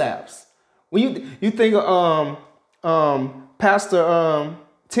call relapse. When you think Pastor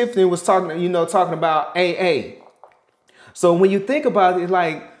Tiffany was talking about AA. So when you think about it,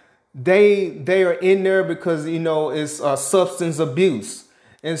 like, they are in there because, it's substance abuse.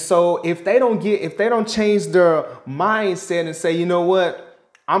 And so if they don't change their mindset and say, you know what,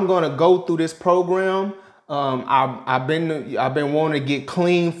 I'm going to go through this program. I've been wanting to get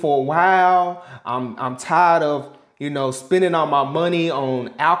clean for a while. I'm tired of, spending all my money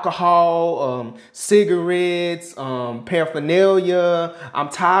on alcohol, cigarettes, paraphernalia. I'm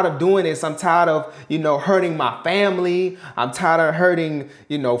tired of doing this. I'm tired of, hurting my family. I'm tired of hurting,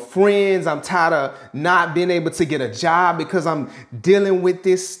 friends. I'm tired of not being able to get a job because I'm dealing with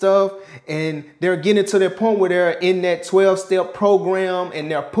this stuff. And they're getting to the point where they're in that 12-step program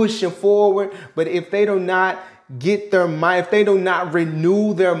and they're pushing forward. But if they do not get their mind, if they do not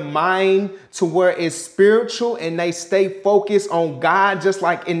renew their mind to where it's spiritual and they stay focused on God, just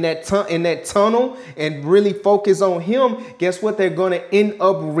like in that tunnel, and really focus on Him, guess what? They're going to end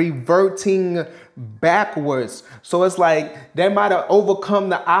up reverting backwards. So it's like they might have overcome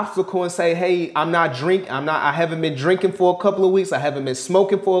the obstacle and say, hey, I haven't been drinking for a couple of weeks. I haven't been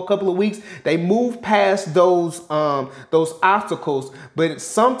smoking for a couple of weeks. They move past those obstacles. But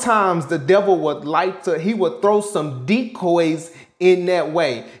sometimes the devil would throw some decoys in that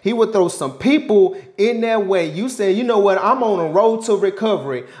way. He would throw some people in that way. You say, you know what? I'm on a road to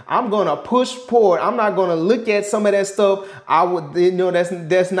recovery. I'm going to push forward. I'm not going to look at some of that stuff.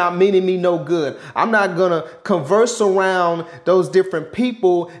 That's not meaning me no good. I'm not going to converse around those different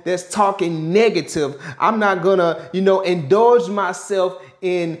people that's talking negative. I'm not going to, indulge myself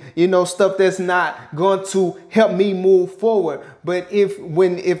in, stuff that's not going to help me move forward. But if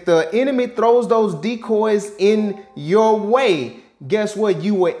the enemy throws those decoys in your way, guess what?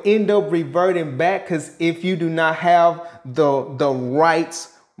 You will end up reverting back, because if you do not have the right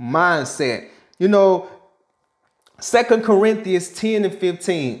mindset. 2 Corinthians 10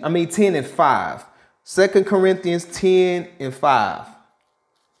 and 5. 2 Corinthians 10 and 5.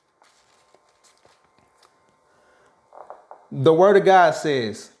 The word of God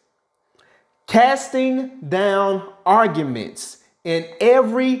says, casting down arguments and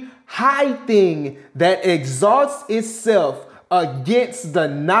every high thing that exalts itself against the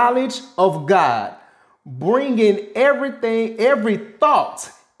knowledge of God, bringing every thought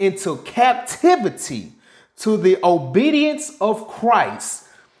into captivity to the obedience of Christ.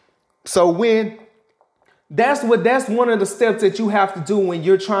 So that's one of the steps that you have to do when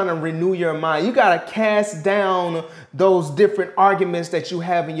you're trying to renew your mind. You got to cast down those different arguments that you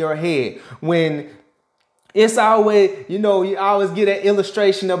have in your head. When it's always, you always get an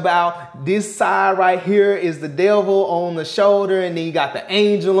illustration about this side right here is the devil on the shoulder, and then you got the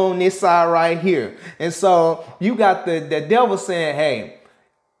angel on this side right here. And so you got the devil saying, hey,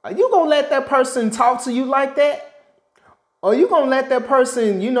 are you going to let that person talk to you like that? Or you going to let that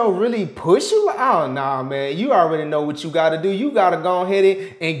person, really push you? Oh, nah, man, you already know what you got to do. You got to go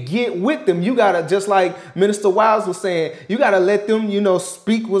ahead and get with them. You got to, just like Minister Wiles was saying, you got to let them,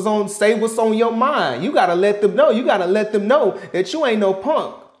 say what's on your mind. You got to let them know. You got to let them know that you ain't no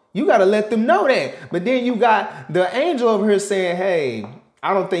punk. You got to let them know that. But then you got the angel over here saying, hey,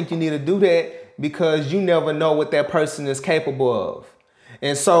 I don't think you need to do that because you never know what that person is capable of.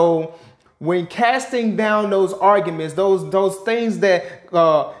 And so when casting down those arguments, those things that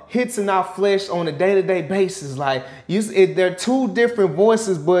hits in our flesh on a day-to-day basis, like they're two different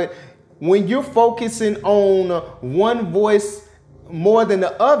voices, but when you're focusing on one voice more than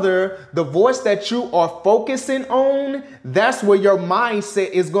the other, the voice that you are focusing on, that's where your mindset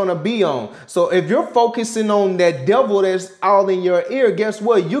is going to be on. So if you're focusing on that devil that's all in your ear, guess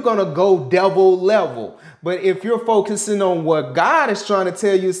what? You're going to go devil level. But if you're focusing on what God is trying to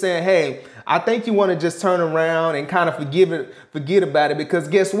tell you, saying, hey, I think you want to just turn around and kind of forget about it, because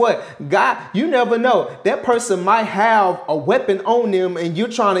guess what? God, you never know. That person might have a weapon on them and you're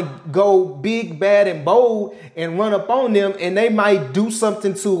trying to go big, bad, and bold and run up on them, and they might do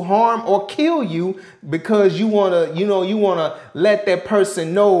something to harm or kill you because you want to let that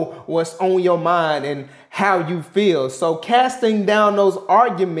person know what's on your mind and how you feel. So casting down those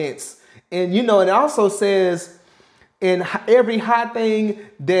arguments, and it also says, in every high thing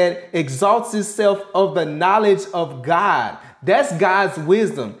that exalts itself of the knowledge of God. That's God's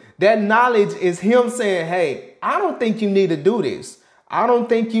wisdom. That knowledge is him saying, hey, I don't think you need to do this. I don't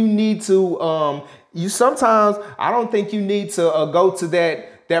think you need to, I don't think you need to go to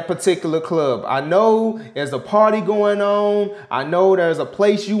that particular club. I know there's a party going on. I know there's a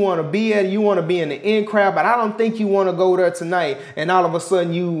place you want to be at. You want to be in the in crowd, but I don't think you want to go there tonight. And all of a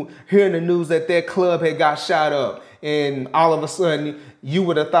sudden you hear in the news that club had got shot up. And all of a sudden, you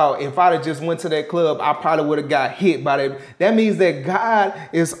would have thought, if I'd have just went to that club, I probably would have got hit by that. That means that God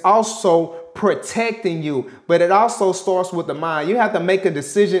is also protecting you. But it also starts with the mind. You have to make a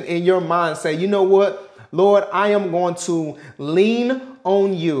decision in your mind. Say, you know what, Lord, I am going to lean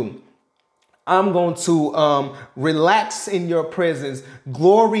on you. I'm going to relax in your presence,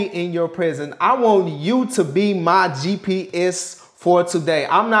 glory in your presence. I want you to be my GPS for today.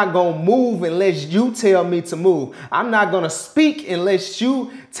 I'm not going to move unless you tell me to move. I'm not going to speak unless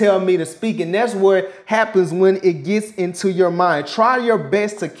you tell me to speak. And that's what happens when it gets into your mind. Try your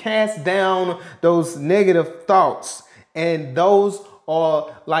best to cast down those negative thoughts. And those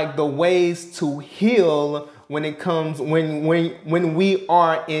are like the ways to heal when it comes, when we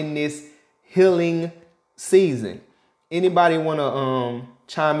are in this healing season. Anybody want to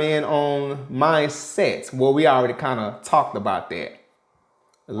chime in on mindsets? Well, we already kind of talked about that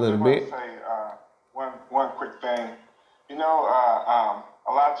a little bit. I want to say one quick thing.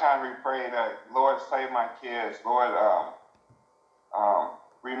 A lot of times we pray that, Lord, save my kids. Lord,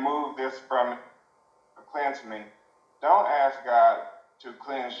 remove this from me, cleanse me. Don't ask God to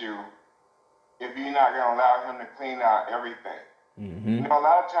cleanse you if you're not going to allow him to clean out everything. Mm-hmm. A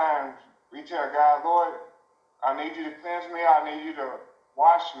lot of times we tell God, Lord, I need you to cleanse me. I need you to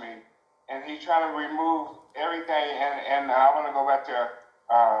wash me. And he's trying to remove everything. And I want to go back to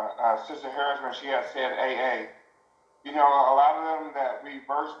Sister Harris when she had said AA. A lot of them that we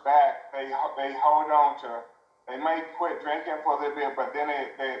verse back, they hold on to, they may quit drinking for a little bit, but then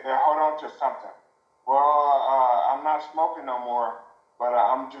they hold on to something. Well, I'm not smoking no more, but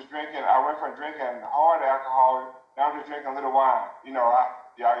I'm just drinking. I went from drinking hard alcohol, now I'm just drinking a little wine.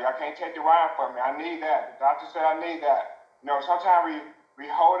 Y'all can't take the wine from me. I need that. The doctor said I need that. Sometimes we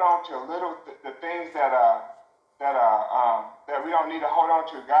hold on to little the things that we don't need to hold on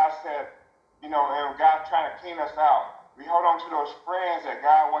to. God said, and God trying to clean us out. We hold on to those friends that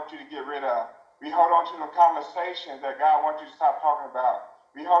God wants you to get rid of. We hold on to the conversations that God wants you to stop talking about.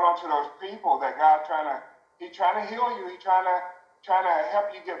 We hold on to those people that God He's trying to heal you. He's trying to help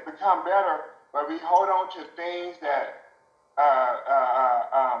you become better. But we hold on to things that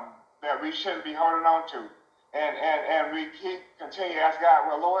we shouldn't be holding on to. And we continue to ask God,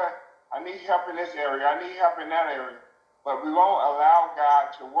 well, Lord, I need help in this area. I need help in that area. But we won't allow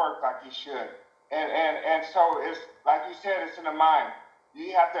God to work like he should. And so it's, like you said, it's in the mind.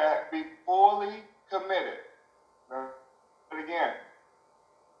 You have to be fully committed. But again,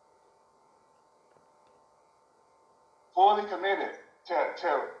 fully committed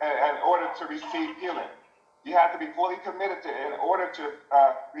in order to receive healing. You have to be fully committed in order to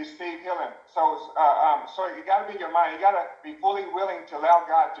receive healing. So you got to be in your mind. You got to be fully willing to allow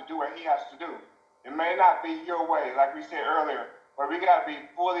God to do what he has to do. It may not be your way, like we said earlier, but we got to be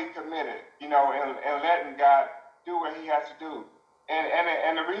fully committed, and letting God do what he has to do.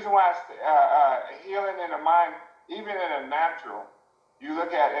 And the reason why healing in the mind, even in the natural, you look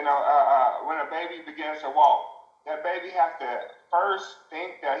at, when a baby begins to walk, that baby has to first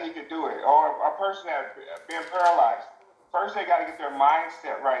think that he could do it. Or a person that's been paralyzed, first they got to get their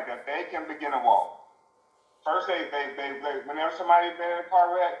mindset right that they can begin to walk. First, they whenever somebody's been in a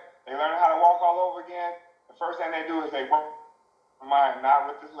car wreck, they learn how to walk all over again. The first thing they do is they work mind, not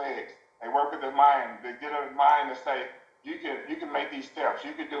with his legs. They work with his mind. They get his mind to say, you can make these steps.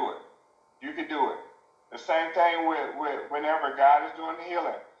 You can do it. You can do it. The same thing with whenever God is doing the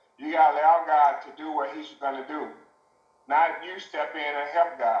healing. You got to allow God to do what he's going to do. Not you step in and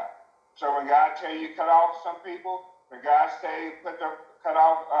help God. So when God tell you cut off some people, when God say cut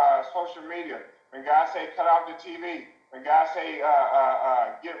off social media, when God say cut off the TV, when God say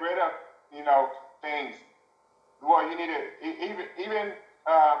get rid of things, well, you need to even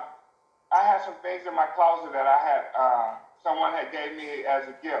I had some things in my closet that I had someone had gave me as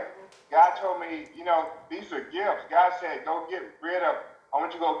a gift. God told me, these are gifts. God said, go get rid of. I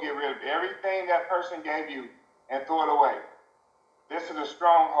want you to go get rid of everything that person gave you and throw it away. This is a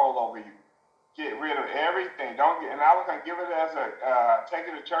stronghold over you. Get rid of everything. And I was going to give it as take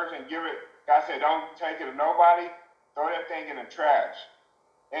it to church and give it. God said, don't take it to nobody. Throw that thing in the trash.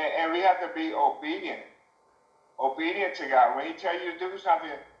 And we have to be obedient. Obedient to God. When he tell you to do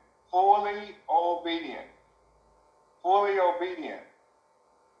something, fully obedient. Fully obedient.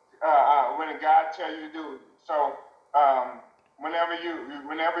 When God tell you to do. So whenever you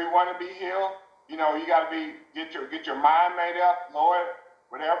want to be healed, you got to get your mind made up, Lord,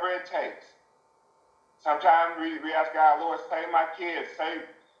 whatever it takes. Sometimes we ask God, Lord, save my kids, save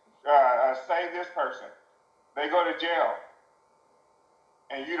this person. They go to jail,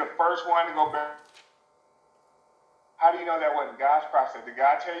 and you're the first one to go back. How do you know that wasn't God's process? Did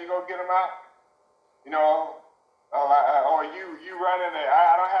God tell you to go get them out? Or you running it.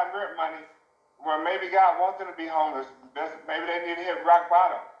 I don't have rent money. Well, maybe God wants them to be homeless. Maybe they need to hit rock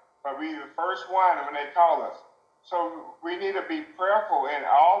bottom. But we the first one when they call us. So we need to be prayerful in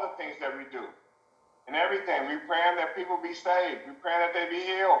all the things that we do. And everything. We praying that people be saved. We praying that they be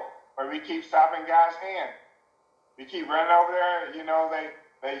healed. But we keep stopping God's hand. We keep running over there. They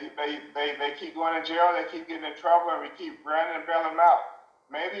keep going to jail. They keep getting in trouble. And we keep running and bailing them out.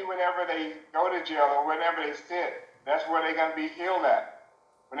 Maybe whenever they go to jail or whenever they sit, that's where they're going to be healed at.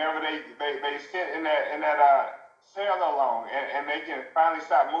 Whenever they sit in that cell alone and they can finally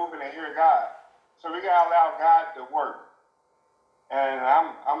stop moving and hear God. So we got to allow God to work. And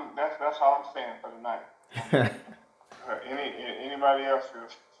that's all I'm saying for tonight. Anybody else?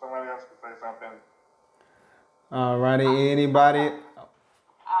 Somebody else can say something. All righty. Anybody?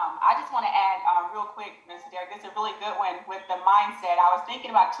 I just want to add real quick, Mr. Derek, this is a really good one with the mindset. I was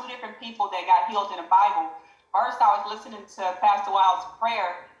thinking about two different people that got healed in the Bible. First, I was listening to Pastor Wild's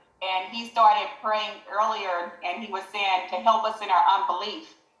prayer, and he started praying earlier, and he was saying to help us in our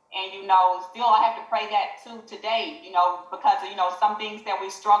unbelief. And, still I have to pray that too today, because, some things that we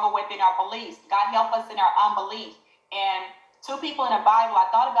struggle with in our beliefs. God help us in our unbelief. And two people in the Bible, I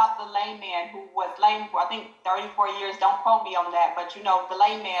thought about the lame man who was lame for, I think, 34 years. Don't quote me on that. But, the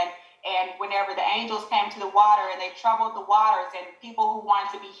lame man, and whenever the angels came to the water and they troubled the waters and people who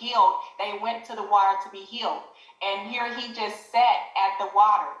wanted to be healed, they went to the water to be healed. And here he just sat at the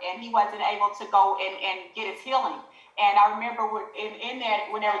water and he wasn't able to go and get his healing. And I remember in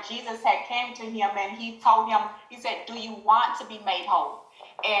that, whenever Jesus had came to him and he told him, he said, do you want to be made whole?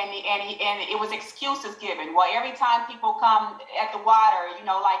 And it was excuses given. Well, every time people come at the water,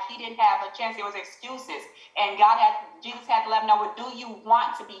 like he didn't have a chance, it was excuses. And Jesus had to let him know, well, do you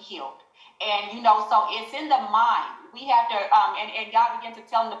want to be healed? And, so it's in the mind. We have to, and God began to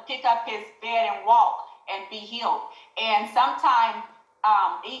tell him to pick up his bed and walk and be healed. And sometimes,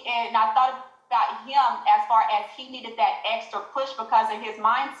 and I thought about him as far as he needed that extra push because of his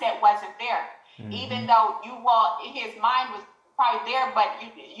mindset wasn't there. Mm-hmm. Even though his mind was probably there, but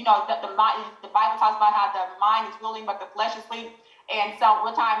the Bible talks about how the mind is willing, but the flesh is weak. And so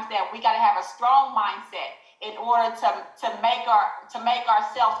at times that we got to have a strong mindset in order to make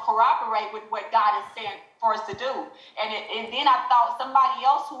ourselves cooperate with what God is saying for us to do. And then I thought somebody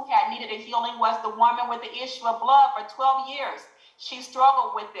else who had needed a healing was the woman with the issue of blood for 12 years. She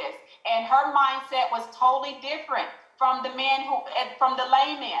struggled with this, and her mindset was totally different from the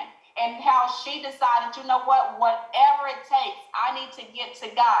lame man. And how she decided, whatever it takes, I need to get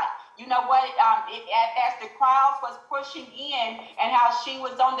to God. As the crowds was pushing in and how she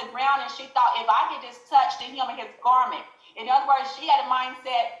was on the ground and she thought, if I could just touch the hem of his garment. In other words, she had a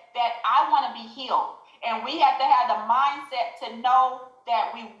mindset that I want to be healed. And we have to have the mindset to know that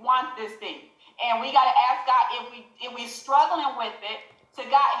we want this thing. And we got to ask God, if we're struggling with it, to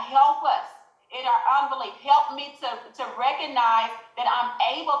God, help us in our unbelief. Help me to recognize that I'm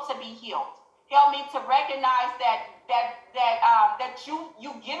able to be healed. Help me to recognize that you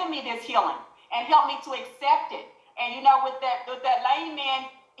given me this healing, and help me to accept it. And with that lame man,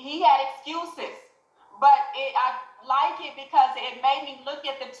 he had excuses, but I like it because it made me look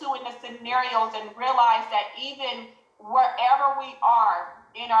at the two in the scenarios and realize that even wherever we are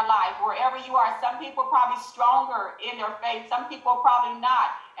in our life, wherever you are. Some people are probably stronger in their faith. Some people probably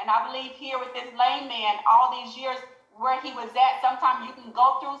not. And I believe here with this lame man, all these years where he was at, sometimes you can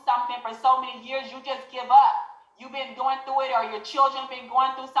go through something for so many years, you just give up. You've been going through it, or your children been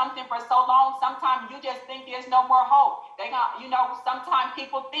going through something for so long. Sometimes you just think there's no more hope. Sometimes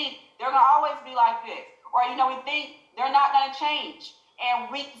people think they're gonna always be like this, or we think they're not gonna change, and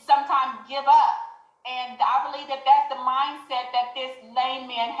we sometimes give up. And I believe that that's the mindset that this lame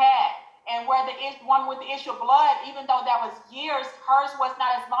man had. And where the one with the issue of blood, even though that was years, hers was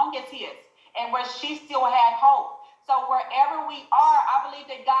not as long as his, and where she still had hope. So wherever we are, I believe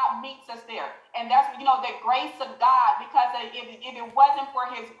that God meets us there. And that's, the grace of God, because if it wasn't for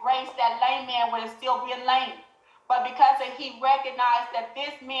his grace, that lame man would have still been lame. But because he recognized that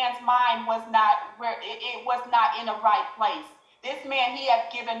this man's mind was not where it was not in the right place. This man, he had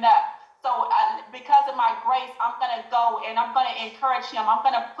given up. So because of my grace, I'm going to go and I'm going to encourage him. I'm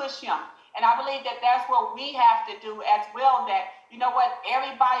going to push him. And I believe that that's what we have to do as well, that,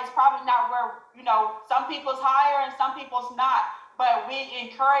 everybody's probably not where, some people's higher and some people's not, but we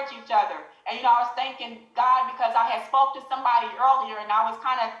encourage each other. And, I was thanking God because I had spoke to somebody earlier, and I was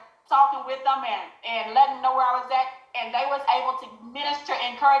kind of talking with them and letting them know where I was at. And they was able to minister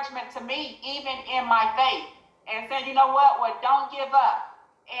encouragement to me, even in my faith, and said, well, don't give up.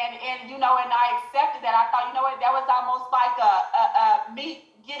 And I accepted that. I thought, that was almost like me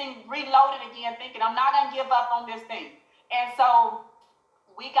getting reloaded again, thinking I'm not going to give up on this thing. And so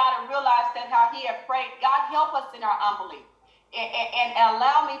we got to realize that how he had prayed, God help us in our unbelief and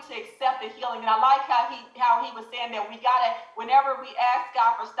allow me to accept the healing. And I like how he was saying that we got to, whenever we ask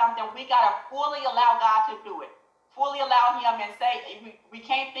God for something, we got to fully allow God to do it. Fully allow him and say, we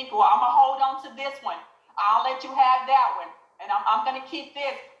can't think, well, I'm going to hold on to this one. I'll let you have that one. And I'm going to keep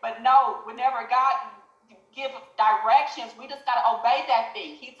this. But no, whenever God give directions, we just got to obey that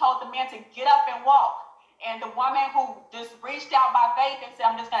thing. He told the man to get up and walk. And the woman who just reached out by faith and said,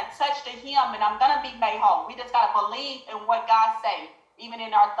 I'm just going to touch the hem and I'm going to be made whole. We just got to believe in what God says, even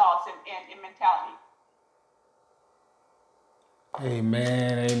in our thoughts and mentality.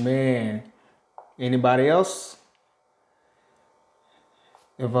 Amen. Amen. Anybody else?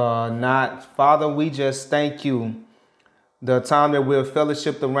 If not, Father, we just thank you. The time that we're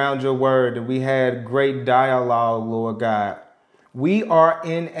fellowshipped around your word, and we had great dialogue, Lord God. We are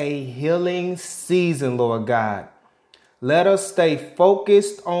in a healing season, Lord God. Let us stay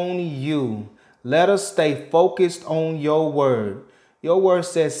focused on you. Let us stay focused on your word. Your word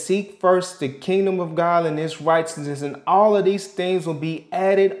says, seek first the kingdom of God and its righteousness, and all of these things will be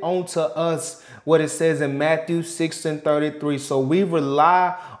added onto us, what it says in Matthew 6:33. So we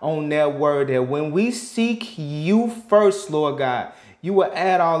rely on that word, that when we seek you first, Lord God, you will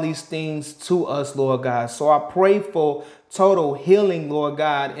add all these things to us, Lord God. So I pray for total healing, Lord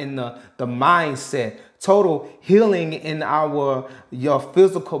God, in the mindset, total healing in your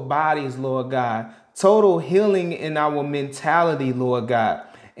physical bodies, Lord God, total healing in our mentality, Lord God.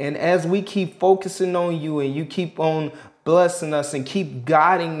 And as we keep focusing on you and you keep on blessing us and keep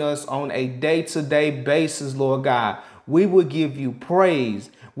guiding us on a day-to-day basis, Lord God, we will give you praise,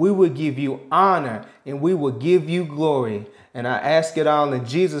 we will give you honor, and we will give you glory. And I ask it all in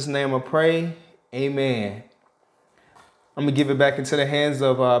Jesus' name I pray. Amen. I'm going to give it back into the hands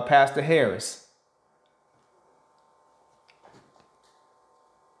of Pastor Harris.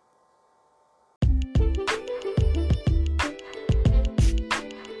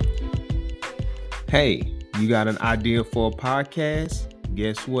 Hey, you got an idea for a podcast?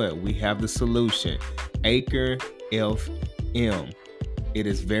 Guess what? We have the solution, Anchor FM. It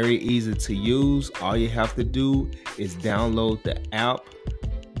is very easy to use. All you have to do is download the app,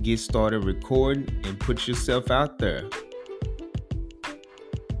 get started recording, and put yourself out there.